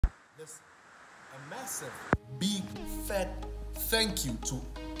This a massive, big, fat thank you to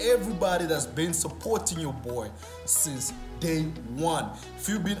everybody that's been supporting your boy since day one. If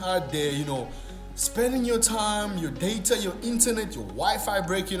you've been out there, spending your time, your data, your internet, your Wi-Fi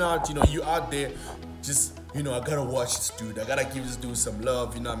breaking out, you out there just, I gotta watch this dude. I gotta give this dude some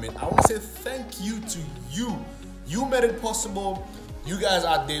love, I want to say thank you to you. You made it possible. You guys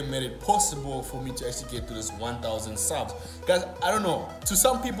out there made it possible for me to actually get to this 1,000 subs. Guys, I don't know. To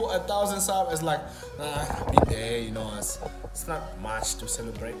some people, 1,000 subs is like, I'll be there, it's not much to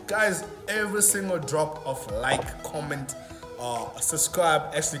celebrate. Guys, every single drop of like, comment,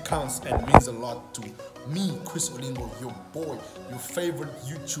 subscribe actually counts and means a lot to me, Chris Olingo, your boy, your favorite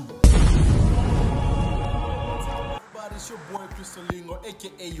YouTuber. Everybody, it's your boy, Chris Olingo,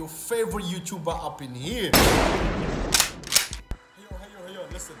 aka your favorite YouTuber up in here.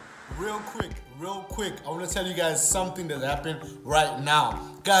 Listen, real quick, I want to tell you guys something that happened right now.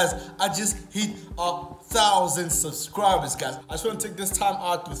 Guys, I just hit 1,000 subscribers, guys. I just want to take this time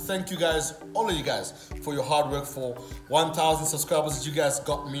out to thank you guys, all of you guys, for your hard work for 1,000 subscribers that you guys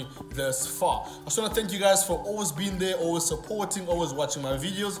got me this far. I just want to thank you guys for always being there, always supporting, always watching my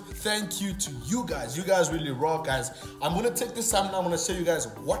videos. Thank you to you guys. You guys really rock, guys. I'm going to take this time now. I'm going to show you guys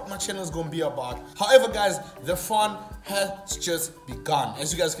what my channel is going to be about. However, guys, the fun has just begun.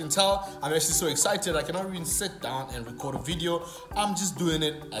 As you guys can tell, I'm actually so excited. I cannot even sit down and record a video. I'm just doing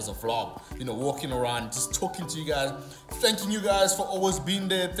it as a vlog, walking around, just talking to you guys, thanking you guys for always being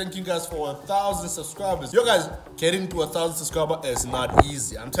there, thanking you guys for 1,000 subscribers. Yo guys, getting to 1,000 subscribers is not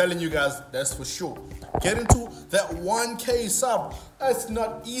easy. I'm telling you guys, that's for sure. Getting to that 1K sub, that's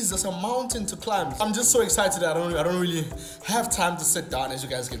not easy. It's a mountain to climb. I'm just so excited that I don't really have time to sit down. As you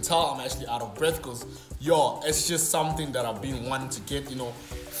guys can tell, I'm actually out of breath because it's just something that I've been wanting to get,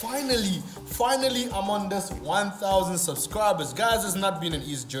 Finally, I'm on this 1,000 subscribers. Guys, it's not been an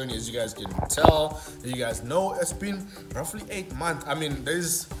easy journey, as you guys can tell. You guys know it's been roughly 8 months. I mean,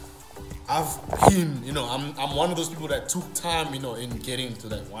 I've been, I'm one of those people that took time, in getting to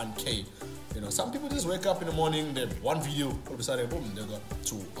that 1K. Some people just wake up in the morning, they have one video, all of a sudden, boom, they got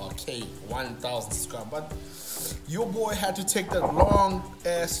to 1,000 subscribers. But your boy had to take that long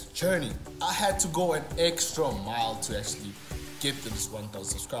ass journey. I had to go an extra mile to actually get to this 1,000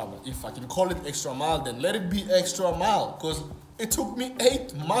 subscribers. If I can call it extra mile, then let it be extra mile, because it took me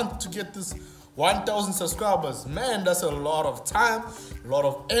 8 months to get this 1,000 subscribers. Man, that's a lot of time, a lot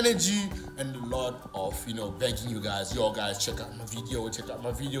of energy, and a lot of, begging you guys, yo guys, check out my video, check out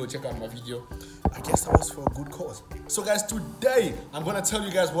my video, check out my video. I guess that was for a good cause. So guys, today, I'm gonna tell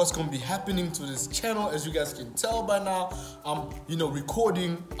you guys what's gonna be happening to this channel. As you guys can tell by now, I'm,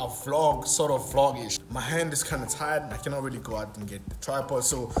 recording a vlog, sort of vlog-ish. My hand is kind of tired and I cannot really go out and get the tripod.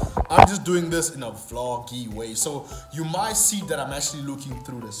 So I'm just doing this in a vloggy way. So you might see that I'm actually looking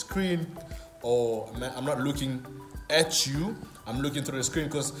through the screen, or I'm not looking at you, I'm looking through the screen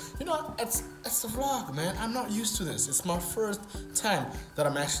because, it's a vlog, man. I'm not used to this. It's my first time that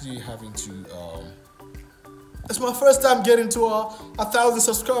I'm actually having to, it's my first time getting to 1,000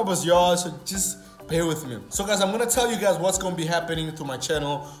 subscribers, y'all, so just bear with me. So guys, I'm gonna tell you guys what's gonna be happening to my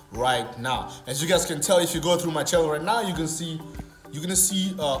channel right now. As you guys can tell, if you go through my channel right now, you're gonna see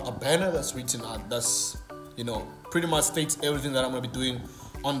a banner that's written out, that's, pretty much states everything that I'm gonna be doing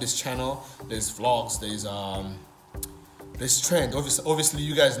on this channel. There's vlogs, there's trend. Obviously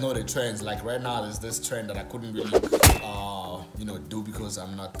you guys know the trends. Like right now there's this trend that I couldn't really do because I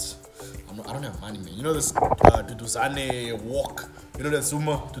don't have money, man. This Duduzane walk, the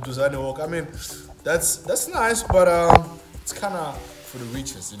Zuma Duduzane walk. I mean, that's nice, but it's kind of for the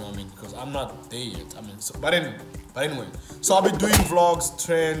riches, because I'm not there yet. But anyway, so I'll be doing vlogs,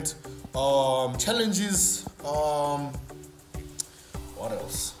 trend, challenges, what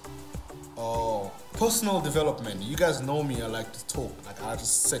else? Personal development. You guys know me, I like to talk. Like, I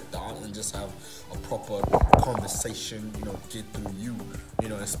just sit down and just have a proper conversation, get through you,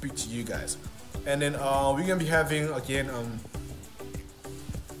 and speak to you guys. And then we're gonna be having again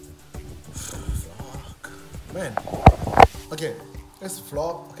vlog. Man. Okay, let's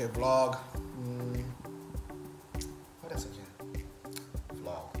vlog. Okay, vlog. What else again?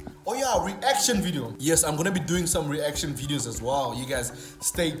 Vlog. Oh yeah, reaction video. Yes, I'm gonna be doing some reaction videos as well. You guys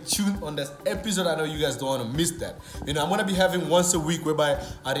stay tuned on this episode. I know you guys don't want to miss that. I'm gonna be having once a week whereby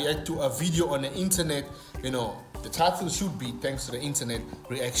I react to a video on the internet. The title should be thanks to the internet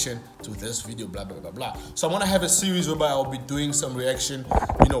reaction to this video, blah blah blah blah. So I'm gonna have a series whereby I'll be doing some reaction,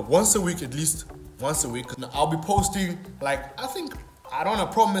 once a week, at least once a week. I'll be posting, like, I don't want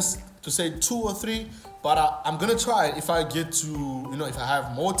to promise to say 2 or 3, But I'm gonna try it. If I get to, you know, if I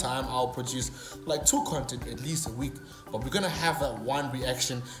have more time, I'll produce like 2 content at least a week. But we're gonna have that one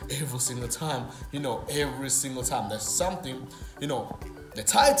reaction every single time, you know, every single time. There's something, you know, the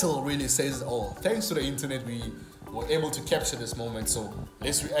title really says it all. Thanks to the internet, we were able to capture this moment. So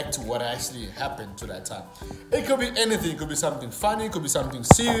let's react to what actually happened to that time. It could be anything. It could be something funny. It could be something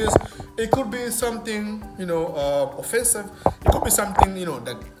serious. It could be something, you know, offensive. It could be something, you know,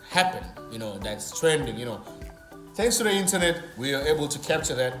 that happened, you know, that's trending, you know. Thanks to the internet, we are able to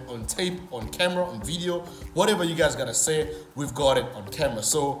capture that on tape, on camera, on video, whatever you guys gotta say, we've got it on camera.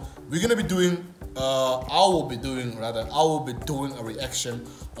 So we're gonna be doing, I will be doing a reaction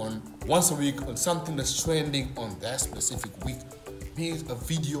on once a week on something that's trending on that specific week. Being a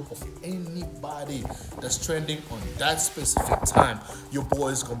video of anybody that's trending on that specific time, your boy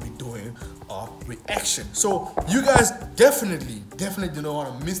is gonna be doing a reaction. So you guys definitely do not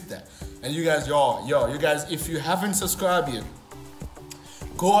want to miss that. And you guys, you guys, if you haven't subscribed yet,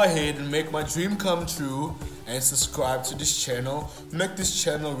 go ahead and make my dream come true and subscribe to this channel. Make this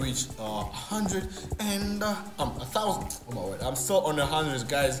channel reach 100 and 1,000. Oh my word, I'm still on the hundreds,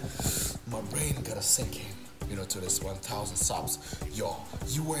 guys. My brain gotta sink in, you know, to this 1,000 subs. Yo,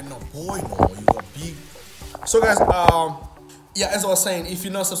 you ain't no boy no more, you a big. So guys, yeah, as I was saying, if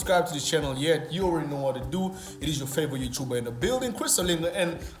you're not subscribed to this channel yet, you already know what to do. It is your favorite YouTuber in the building, Crystal Lingo,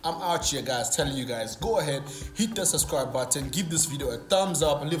 and I'm out here, guys, telling you guys, go ahead, hit the subscribe button, give this video a thumbs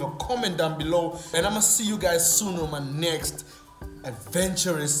up, and leave a comment down below. And I'm gonna see you guys soon on my next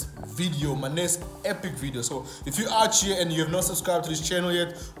adventurous video, my next epic video. So if you're out here and you have not subscribed to this channel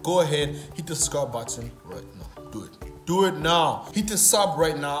yet, go ahead, hit the subscribe button right now. Do it now. Hit the sub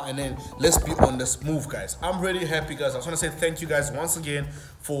right now, and then let's be on this move, guys. I'm really happy, guys. I just want to say thank you guys once again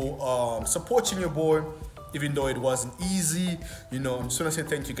for supporting your boy, even though it wasn't easy. You know, I'm just gonna say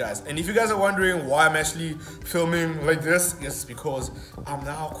thank you guys. And if you guys are wondering why I'm actually filming like this, it's because I'm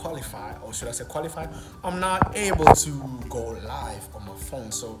now qualified, or should I say qualified? I'm not able to go live on my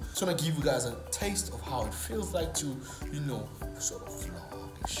phone. So I just want to give you guys a taste of how it feels like to, you know, sort of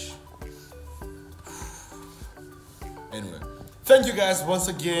vlog-ish. Anyway, thank you guys once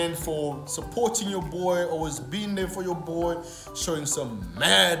again for supporting your boy, always being there for your boy, showing some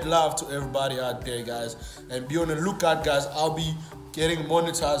mad love to everybody out there, guys. And be on the lookout, guys. I'll be getting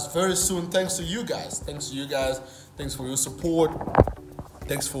monetized very soon. Thanks to you guys. Thanks to you guys. Thanks for your support.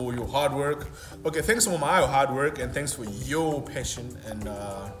 Thanks for your hard work. Okay, thanks for my hard work, and thanks for your passion and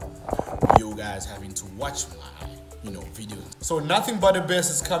you guys having to watch my, you know, videos. So nothing but the best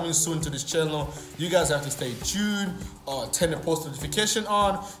is coming soon to this channel. You guys have to stay tuned, turn the post notification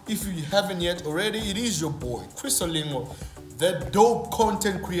on. If you haven't yet already, it is your boy Crystal Lingo, the dope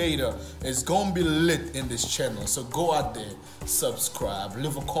content creator. Is gonna be lit in this channel. So go out there, subscribe,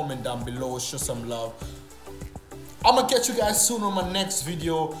 leave a comment down below, show some love. I'm gonna catch you guys soon on my next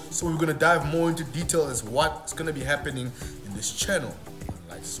video. So we're gonna dive more into detail as what's gonna be happening in this channel.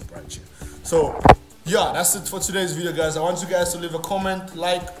 Like super chill. So yeah, that's it for today's video, guys. I want you guys to leave a comment,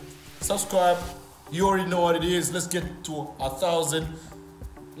 like, subscribe. You already know what it is. Let's get to 1,000.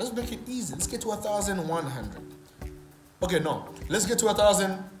 Let's make it easy. Let's get to 1,100. Okay, no. Let's get to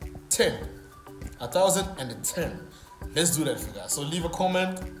 1,010. 1,010. Let's do that for you guys. So leave a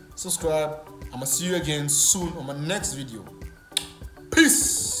comment, subscribe. I'm gonna see you again soon on my next video.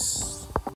 Peace.